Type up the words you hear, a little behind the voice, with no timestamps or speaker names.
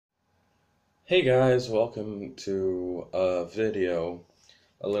Hey guys, welcome to a video,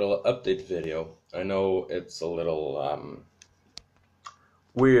 a little update video. I know it's a little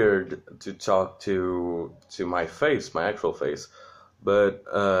weird to talk to my face, my actual face, but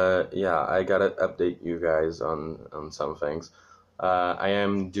yeah, I gotta update you guys on some things. I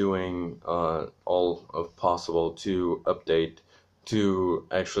am doing all of possible to update to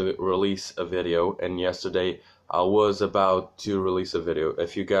actually release a video, and yesterday I was about to release a video.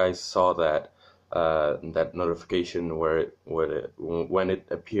 If you guys saw that notification when it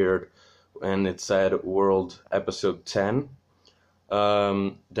appeared and it said World Episode 10,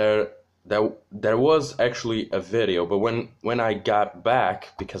 there was actually a video, but when I got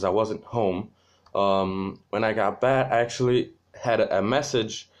back, because I wasn't home, when I got back, I actually had a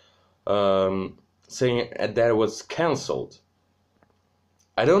message saying that it was canceled.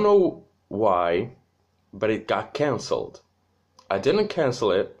 I don't know why, but it got canceled. I didn't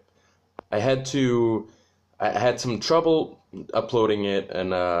cancel it. I had some trouble uploading it, and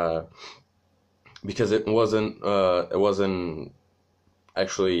because it wasn't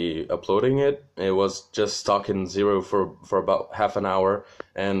actually uploading it. It was just stuck in zero for about half an hour,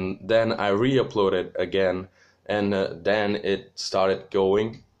 and then I re-uploaded again, and then it started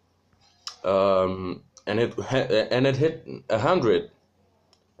going, and it hit 100.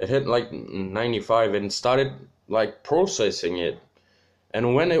 It hit like 95 and started like processing it,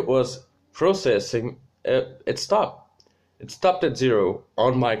 and when it was processing, it stopped. It stopped at zero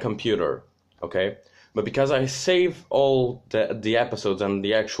on my computer. Okay, but because I save all the episodes and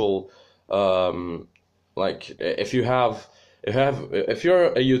the actual like if you're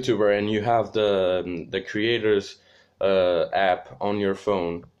a YouTuber and you have the creators app on your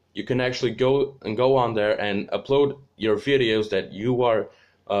phone, you can actually go on there and upload your videos that you are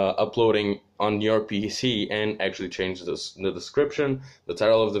uploading on your PC, and actually change the description, the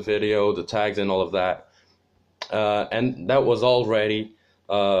title of the video, the tags, and all of that. And that was already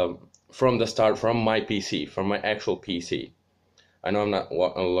from the start, from my PC, from my actual PC. I know I'm not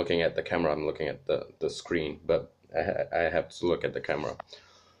looking at the camera, I'm looking at the screen, but I have to look at the camera.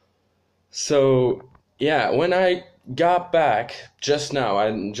 So yeah, when I got back just now,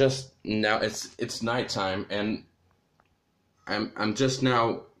 it's nighttime, and I'm just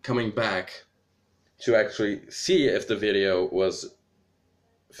now coming back to actually see if the video was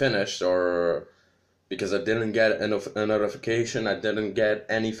finished, or because I didn't get a notification, I didn't get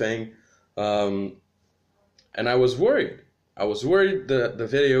anything, and I was worried. I was worried the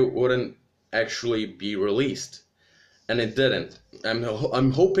video wouldn't actually be released, and it didn't. I'm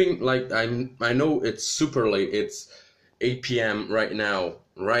hoping, like, I know it's super late. It's 8 p.m. right now,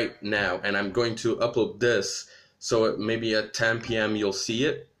 and I'm going to upload this, so maybe at 10 p.m. you'll see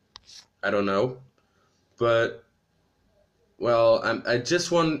it. I don't know, but well, I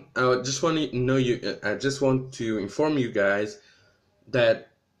just want to know you. I just want to inform you guys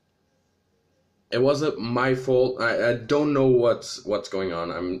that it wasn't my fault. I don't know what's going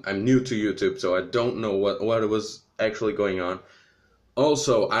on. I'm new to YouTube, so I don't know what was actually going on.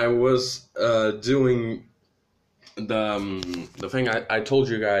 Also, I was doing the thing I told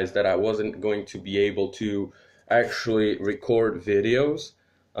you guys that I wasn't going to be able to actually record videos.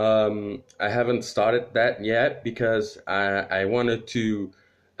 I haven't started that yet because I wanted to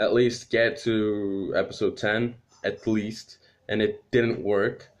at least get to episode 10 at least, and it didn't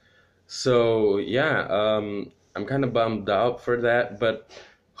work. So yeah, I'm kind of bummed out for that, but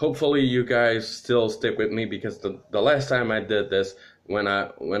hopefully you guys still stick with me, because the last time I did this, when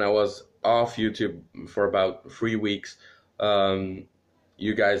I was off YouTube for about 3 weeks,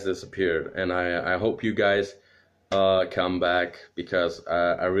 you guys disappeared, and I hope you guys come back, because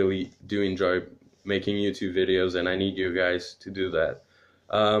I really do enjoy making YouTube videos, and I need you guys to do that.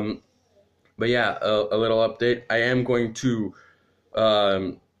 But yeah, a little update. I am going to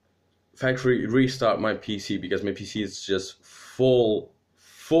factory restart my PC, because my PC is just full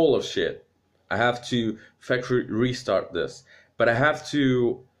of shit. I have to factory restart this, but I have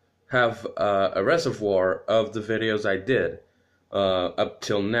to have a reservoir of the videos I did up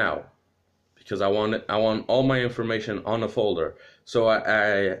till now, because I want all my information on a folder. So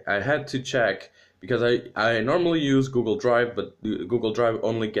I had to check, because I normally use Google Drive, but Google Drive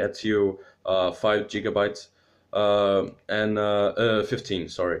only gets you 5 gigabytes and 15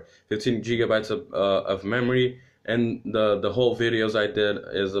 gigabytes of memory, and the whole videos I did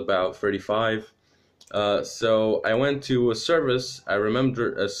is about 35. So I went to a service. I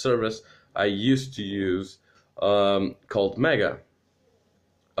remember a service I used to use called Mega.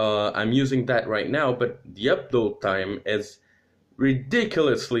 I'm using that right now, but the upload time is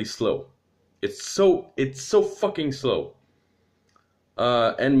ridiculously slow. It's so fucking slow.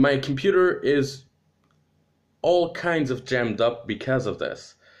 and my computer is all kinds of jammed up because of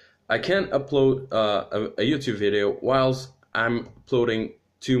this. I can't upload a YouTube video whilst I'm uploading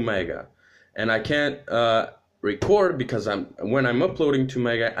 2 mega, and I can't record because when I'm uploading 2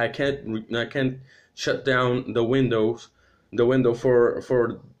 mega, I can't shut down the window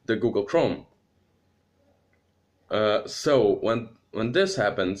for the Google Chrome. So when this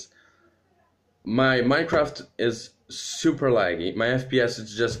happens, my Minecraft is super laggy. My FPS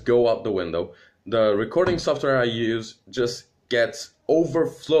is just go out the window. The recording software I use just gets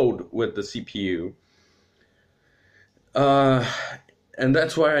overflowed with the CPU. And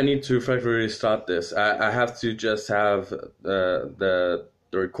that's why I need to factory restart this. I have to just have the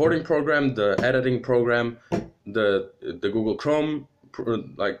recording program, the editing program, the Google Chrome,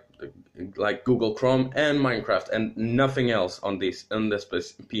 like Google Chrome and Minecraft, and nothing else on this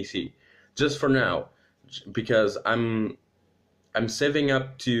PC, just for now, because I'm saving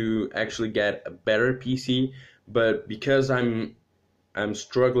up to actually get a better PC, but because I'm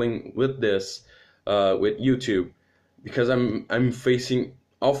struggling with this with YouTube, because I'm facing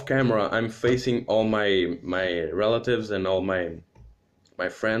off camera, I'm facing all my relatives and all my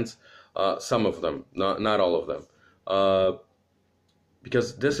friends, some of them, not all of them,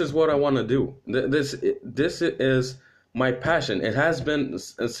 because this is what I want to do. This is my passion. It has been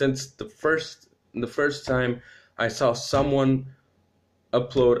since the first time I saw someone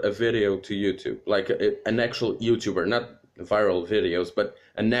upload a video to YouTube, like an actual YouTuber, not viral videos, but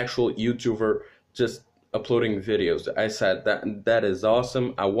an actual YouTuber just uploading videos. I said that is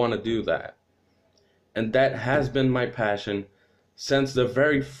awesome. I want to do that, and that has been my passion since the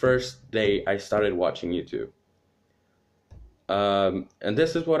very first day I started watching YouTube. And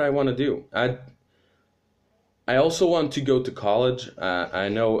this is what I want to do. I also want to go to college. I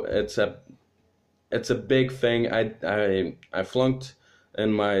know it's a big thing. I flunked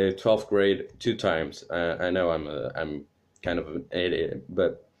in my 12th grade 2 times. I know I'm kind of an idiot,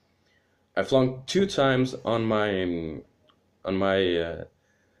 but I flunked 2 times on my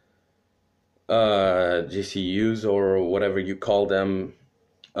GCUs, or whatever you call them,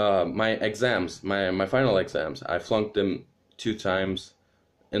 my exams, my final exams. I flunked them 2 times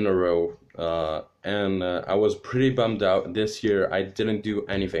in a row, and I was pretty bummed out. This year I didn't do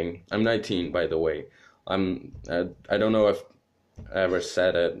anything. I'm 19, by the way. I don't know if I ever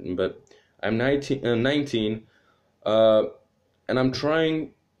said it, but I'm 19, and I'm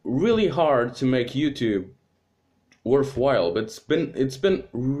trying really hard to make YouTube worthwhile, but it's been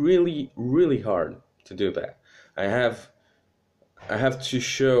really hard to do that. I have to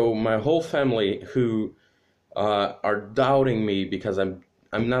show my whole family, who are doubting me because I'm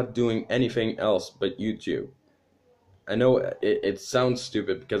not doing anything else but YouTube. I know it sounds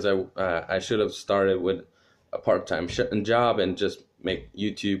stupid, because I should have started with a part-time job and just make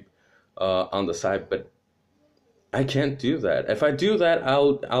YouTube on the side, but I can't do that. If I do that,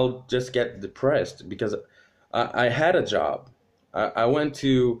 I'll just get depressed, because I had a job. I went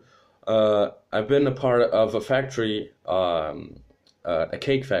to I've been a part of a factory, a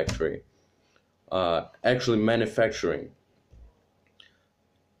cake factory, actually manufacturing,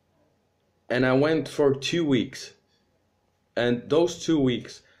 and I went for 2 weeks, and those 2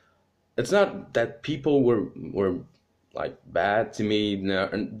 weeks, it's not that people were like bad to me. No,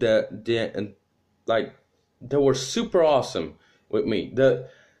 and like, they were super awesome with me.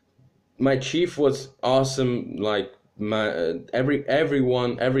 My chief was awesome. Like,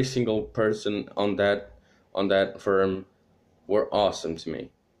 every single person on that firm were awesome to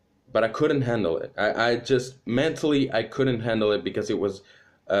me, but I couldn't handle it. I just mentally I couldn't handle it, because it was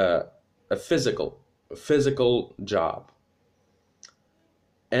a physical job.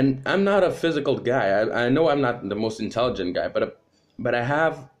 And I'm not a physical guy. I know I'm not the most intelligent guy, but I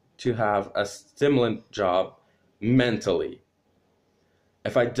have to have a stimulant job mentally.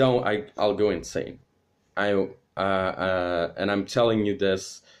 If I don't, I'll go insane. And I'm telling you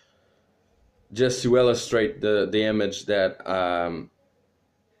this just to illustrate the image that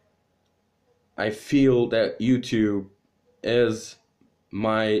I feel that YouTube is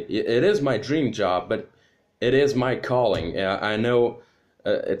my dream job, but it is my calling. I know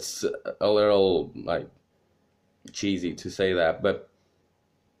it's a little like cheesy to say that, but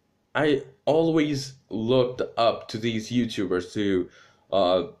I always looked up to these YouTubers, to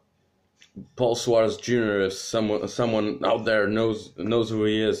Paul Suarez Jr. If someone out there knows who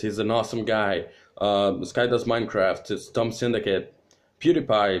he is, he's an awesome guy. Sky Does Minecraft, it's Tom Syndicate,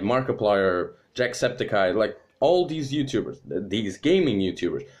 PewDiePie, Markiplier, Jacksepticeye, like all these YouTubers, these gaming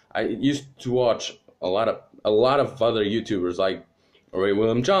YouTubers. I used to watch a lot of other YouTubers like Ray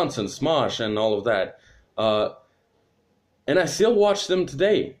William Johnson, Smosh, and all of that. and I still watch them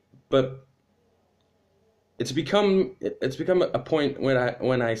today. But it's become a point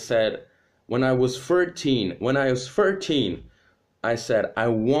when I said, when I was 13, I said I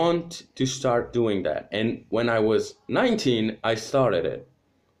want to start doing that, and when I was 19, I started it.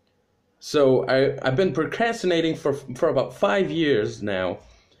 So I've been procrastinating for about 5 years now,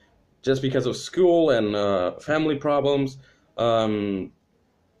 just because of school and family problems, um,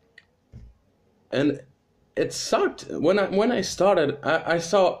 and it sucked. When I started, I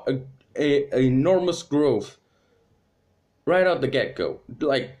saw a enormous growth right out the get go.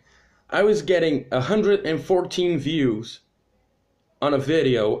 Like, I was getting 114 views on a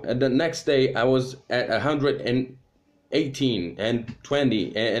video, and the next day I was at 118 and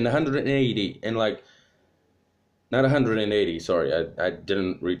 20 and 180, and like, not 180, sorry, I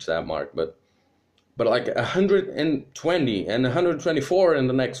didn't reach that mark, but like 120 and 124 in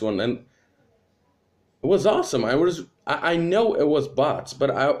the next one, and it was awesome. I know it was bots, but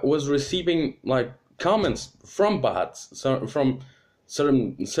I was receiving like comments from bots, so from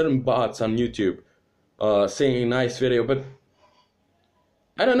certain bots on YouTube, saying nice video, but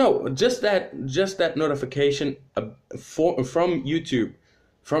I don't know, just that notification from YouTube,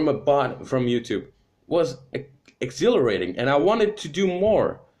 from a bot from YouTube, was exhilarating, and I wanted to do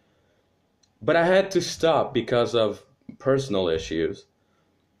more, but I had to stop because of personal issues.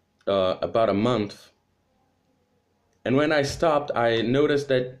 About a month, and when I stopped, I noticed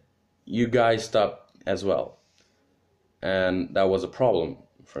that you guys stopped as well, and that was a problem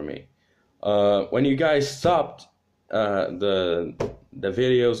for me. When you guys stopped, the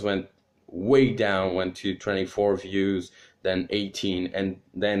videos went way down, went to 24 views, then 18, and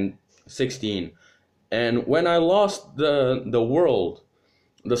then 16. And when I lost the world,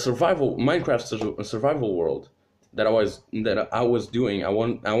 the Minecraft survival world that I was doing, I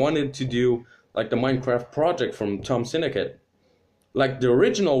wanted to do like the Minecraft project from Tom Syndicate, like the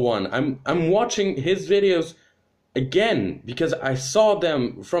original one. I'm watching his videos again because I saw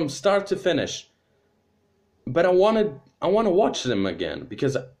them from start to finish, but I want to watch them again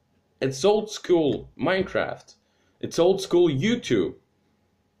because it's old school Minecraft, it's old school YouTube,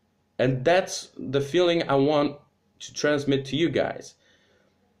 and that's the feeling I want to transmit to you guys.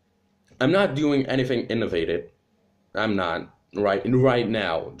 I'm not doing anything innovative. I'm not right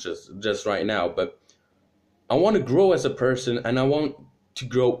now, just right now, but I want to grow as a person, and I want to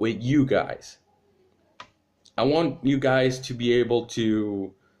grow with you guys. I want you guys to be able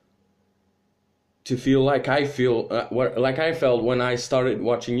to feel like I feel, like I felt when I started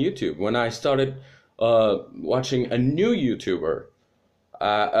watching YouTube, when I started watching a new YouTuber.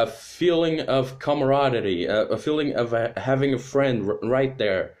 A feeling of camaraderie, a feeling of having a friend right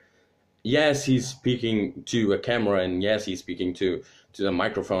there. Yes, he's speaking to a camera, and yes, he's speaking to the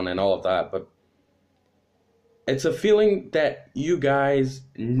microphone and all of that, but it's a feeling that you guys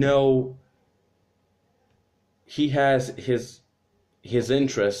know he has his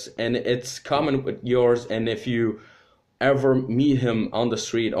interests, and it's common with yours, and if you ever meet him on the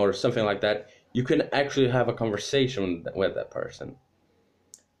street or something like that, you can actually have a conversation with that person.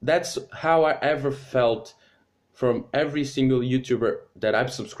 That's how I ever felt from every single YouTuber that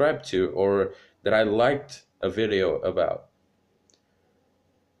I've subscribed to or that I liked a video about.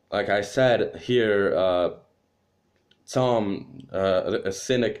 Like I said here, Tom,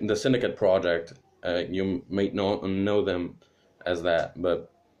 the Syndicate Project, you may know them as that,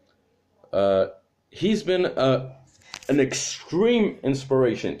 but he's been an extreme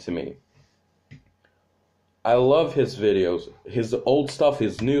inspiration to me. I love his videos, his old stuff,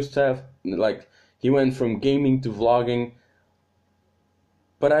 his new stuff. Like, he went from gaming to vlogging,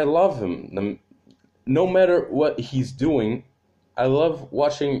 but I love him. No matter what he's doing, I love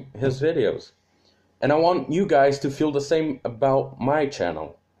watching his videos, and I want you guys to feel the same about my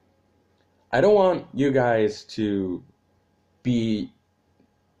channel. I don't want you guys to be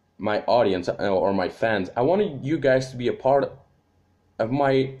my audience or my fans. I want you guys to be a part of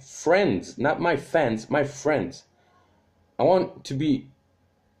my friends, not my fans, my friends. I want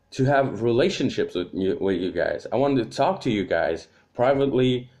to have relationships with you guys. I want to talk to you guys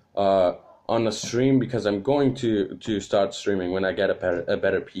privately on a stream, because I'm going to start streaming when I get a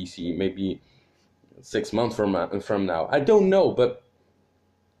better PC, maybe 6 months from now. I don't know, but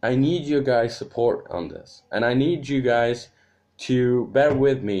I need you guys' support on this, and I need you guys to bear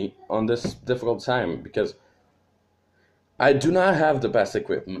with me on this difficult time, because I do not have the best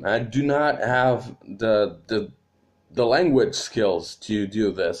equipment. I do not have the language skills to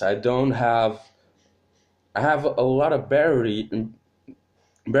do this. I have a lot of barriers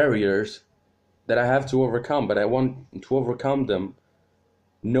that I have to overcome, but I want to overcome them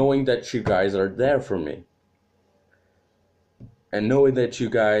knowing that you guys are there for me. and knowing that you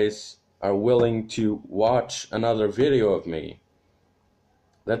guys are willing to watch another video of me.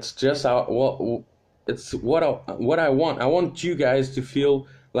 That's just how, well, it's what I want. I want you guys to feel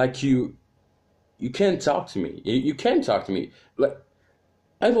like you can talk to me. You can talk to me. Like,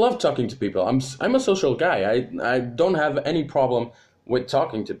 I love talking to people. I'm a social guy. I don't have any problem with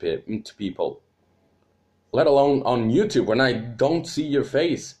talking to people, let alone on YouTube when I don't see your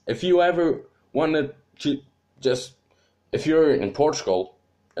face. If you ever wanted to just, if you're in Portugal,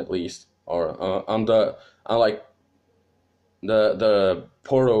 at least, or on like the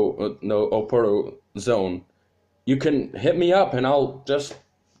Porto zone, you can hit me up and I'll just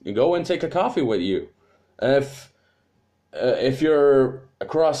go and take a coffee with you. If you're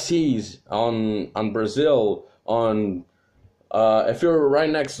across seas on Brazil, if you're right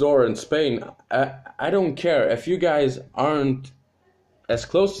next door in Spain, I don't care. If you guys aren't as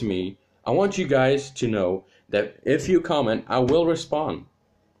close to me, I want you guys to know that if you comment, I will respond.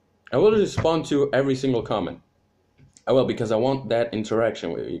 I will respond to every single comment. I will, because I want that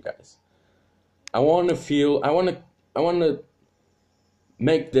interaction with you guys. I want to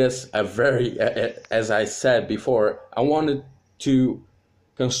make this a very, as I said before, I wanted to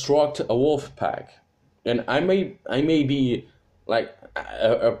construct a wolf pack. And I may be like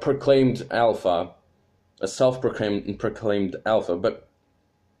a proclaimed alpha, a self-proclaimed alpha, but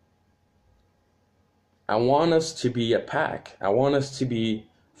I want us to be a pack. I want us to be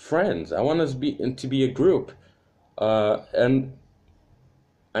friends. I want us to be a group. And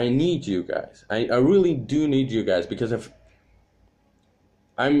I need you guys. I really do need you guys, because if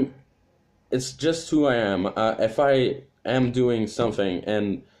it's just who I am. If I am doing something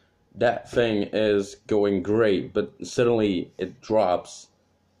and that thing is going great, but suddenly it drops,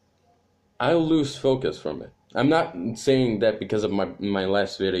 I'll lose focus from it. I'm not saying that because of my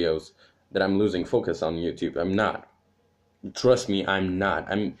last videos that I'm losing focus on YouTube. I'm not. Trust me, I'm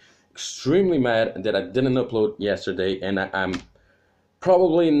not. I'm extremely mad that I didn't upload yesterday, and I'm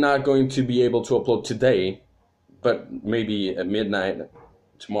probably not going to be able to upload today, but maybe at midnight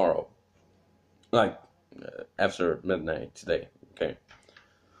tomorrow. Like, after midnight today, okay?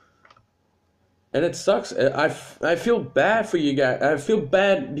 And it sucks. I feel bad for you guys. I feel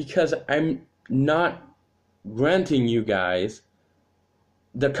bad because I'm not granting you guys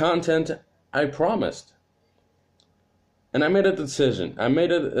the content I promised. And I made a decision. I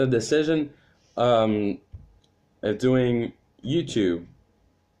made a decision doing YouTube.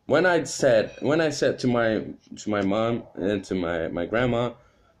 When I said to my mom and to my grandma,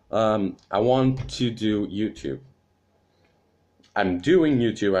 I want to do YouTube. I'm doing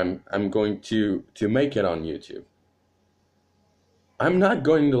YouTube. I'm going to make it on YouTube. I'm not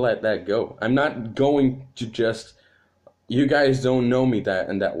going to let that go. I'm not going to just. You guys don't know me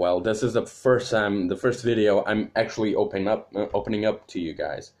that well. This is the first video I'm actually opening up to you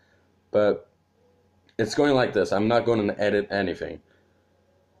guys. But it's going like this. I'm not going to edit anything.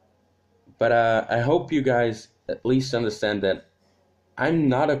 But I hope you guys at least understand that I'm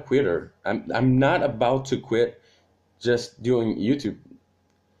not a quitter. I'm not about to quit just doing YouTube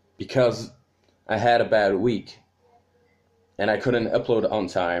because I had a bad week and I couldn't upload on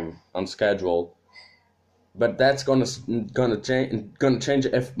time, on schedule. But that's gonna change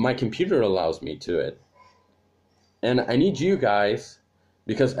if my computer allows me to it. And I need you guys,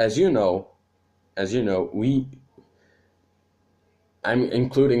 because as you know, I'm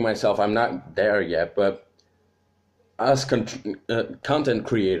including myself. I'm not there yet, but us content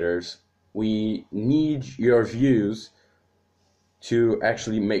creators, we need your views to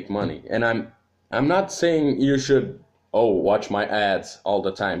actually make money. And I'm not saying you should watch my ads all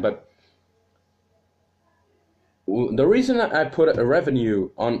the time, but the reason I put a revenue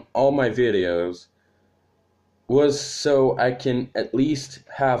on all my videos was so I can at least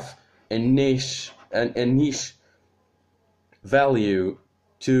have a niche value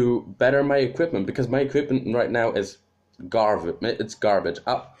to better my equipment, because my equipment right now is garbage. It's garbage.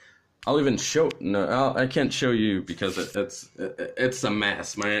 I'll even show. No, I can't show you because it's a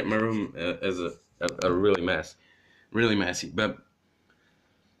mess. My room is a really messy. But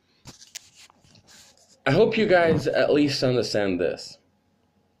I hope you guys at least understand this.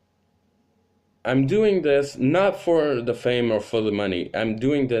 I'm doing this not for the fame or for the money. I'm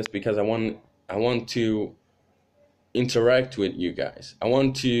doing this because I want to interact with you guys. I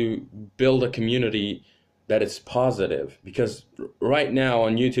want to build a community that is positive, because right now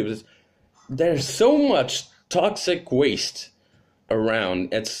on YouTube there's so much toxic waste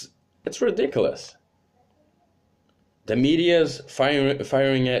around. It's ridiculous. The media's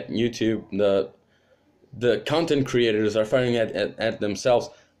firing at YouTube. The content creators are firing at themselves.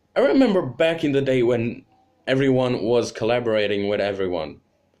 I remember back in the day when everyone was collaborating with everyone,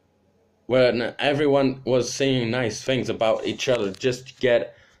 when everyone was saying nice things about each other just to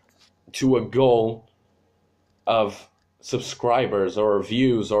get to a goal of subscribers or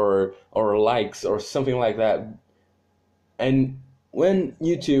views or likes or something like that. And when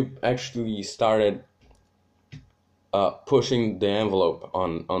YouTube actually started pushing the envelope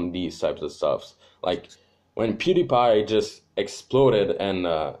on these types of stuffs, like when PewDiePie just exploded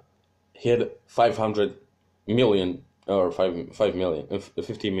and hit 500 million or 5 million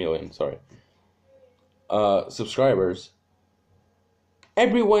 50 million, sorry, subscribers,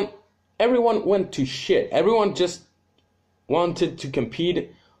 everyone went to shit. Everyone just wanted to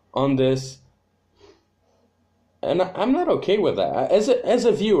compete on this, and I'm not okay with that. As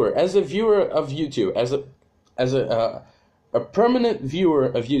a viewer of YouTube, as a permanent viewer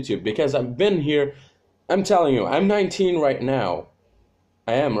of YouTube, because I've been here. I'm telling you, I'm 19 right now.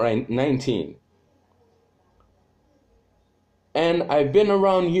 I am 19. And I've been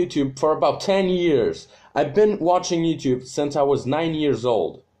around YouTube for about 10 years. I've been watching YouTube since I was 9 years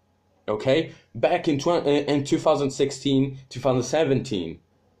old. Okay? Back in 2016, 2017.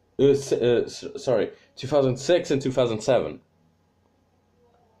 Sorry, 2006 and 2007.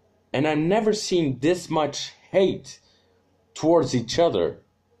 And I've never seen this much hate towards each other.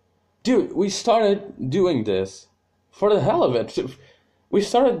 Dude, we started doing this for the hell of it. We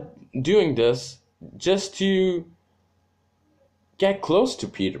started doing this just to get close to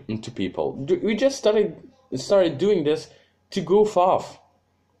people. We just started doing this to goof off,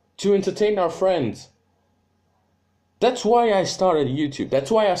 to entertain our friends. That's why I started YouTube. That's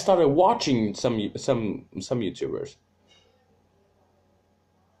why I started watching some YouTubers.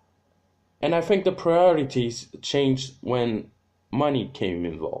 And I think the priorities changed when money came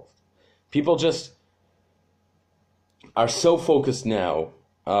involved. People just are so focused now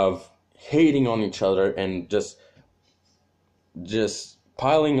of hating on each other and just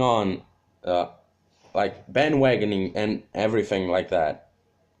piling on like bandwagoning and everything like that,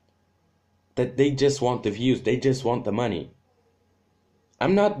 that they just want the views, they just want the money.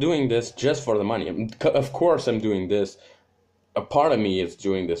 I'm not doing this just for the money. Of course I'm doing this. A part of me is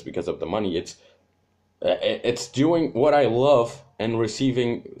doing this because of the money. It's doing what I love and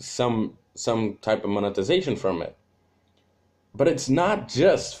receiving some type of monetization from it. But it's not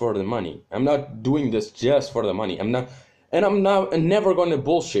just for the money. I'm not doing this just for the money. I'm never going to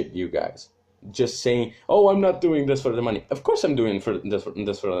bullshit you guys. Just saying, oh, I'm not doing this for the money. Of course I'm doing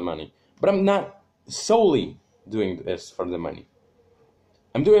this for the money. But I'm not solely doing this for the money.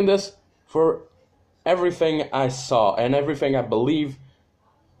 I'm doing this for everything I saw and everything I believe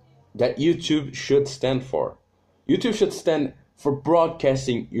that YouTube should stand for. YouTube should stand for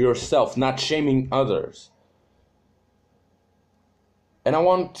broadcasting yourself, not shaming others. And I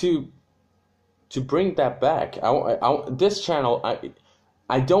want to bring that back. This channel,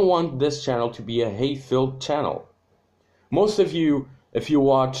 I don't want this channel to be a hate-filled channel. Most of you, if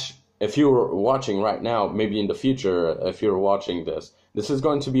you're watching right now, maybe in the future, if you're watching this is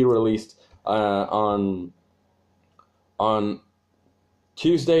going to be released on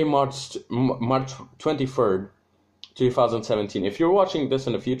Tuesday, March 23rd, 2017. If you're watching this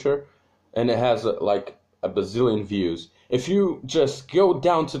in the future and it has like a bazillion views, if you just go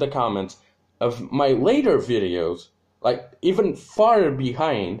down to the comments of my later videos, like even farther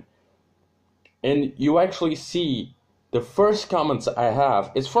behind, and you actually see the first comments I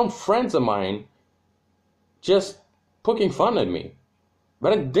have, it's from friends of mine just poking fun at me.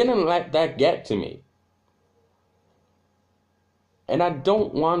 But I didn't let that get to me. And I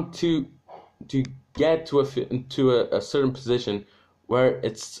don't want to get to a certain position where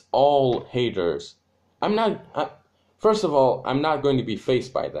it's all haters. First of all, I'm not going to be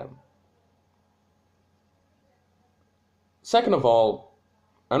faced by them. Second of all,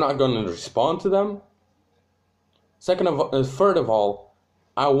 I'm not going to respond to them. Third of all,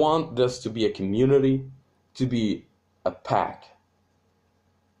 I want this to be a community, to be a pack.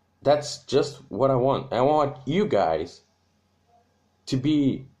 That's just what I want. I want you guys to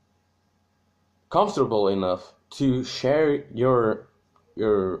be comfortable enough to share your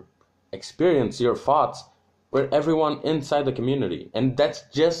experience, your thoughts with everyone inside the community. And that's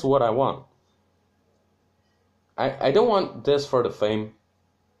just what I want. I don't want this for the fame.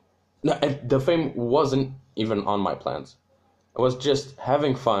 No, the fame wasn't even on my plans. I was just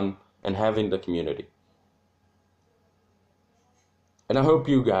having fun and having the community. And I hope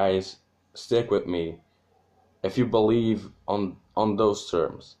you guys stick with me if you believe on those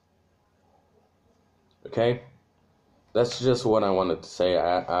terms. Okay? That's just what I wanted to say.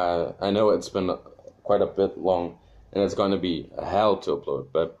 I know it's been quite a bit long and it's going to be a hell to upload,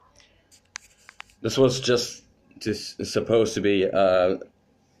 but This was just supposed to be an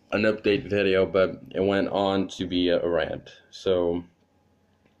update video, but it went on to be a rant. So,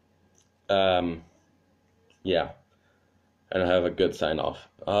 yeah, and I have a good sign off.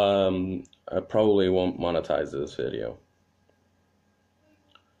 I probably won't monetize this video,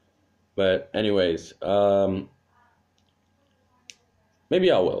 but anyways,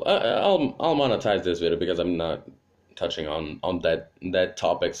 maybe I will. I'll monetize this video because I'm not touching on that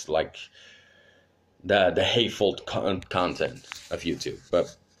topics like the hateful content of YouTube.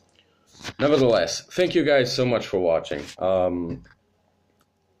 But nevertheless, thank you guys so much for watching.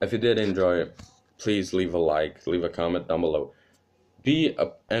 If you did enjoy it, please leave a like, leave a comment down below. Be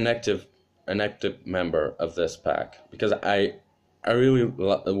an active member of this pack, because I really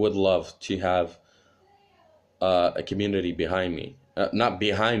would love to have a community behind me. Not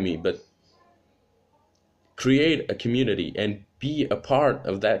behind me, but create a community and be a part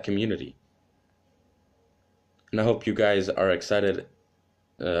of that community. And I hope you guys are excited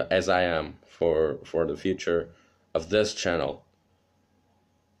as I am for the future of this channel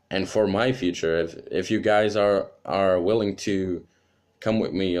and for my future. If you guys are willing to come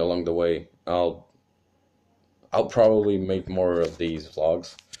with me along the way, I'll probably make more of these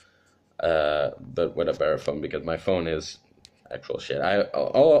vlogs, but with a better phone, because my phone is actual shit.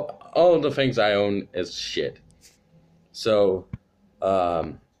 All of the things I own is shit. So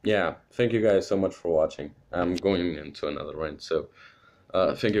yeah, thank you guys so much for watching. I'm going into another rant, so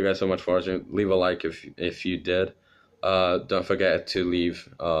thank you guys so much for watching. Leave a like if you did. Don't forget to leave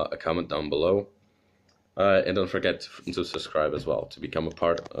a comment down below, and don't forget to subscribe as well to become a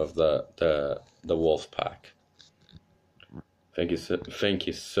part of the wolf pack. Thank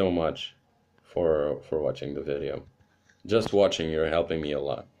you so much for watching the video. Just watching, you're helping me a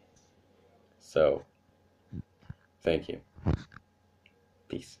lot. So thank you.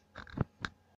 Peace.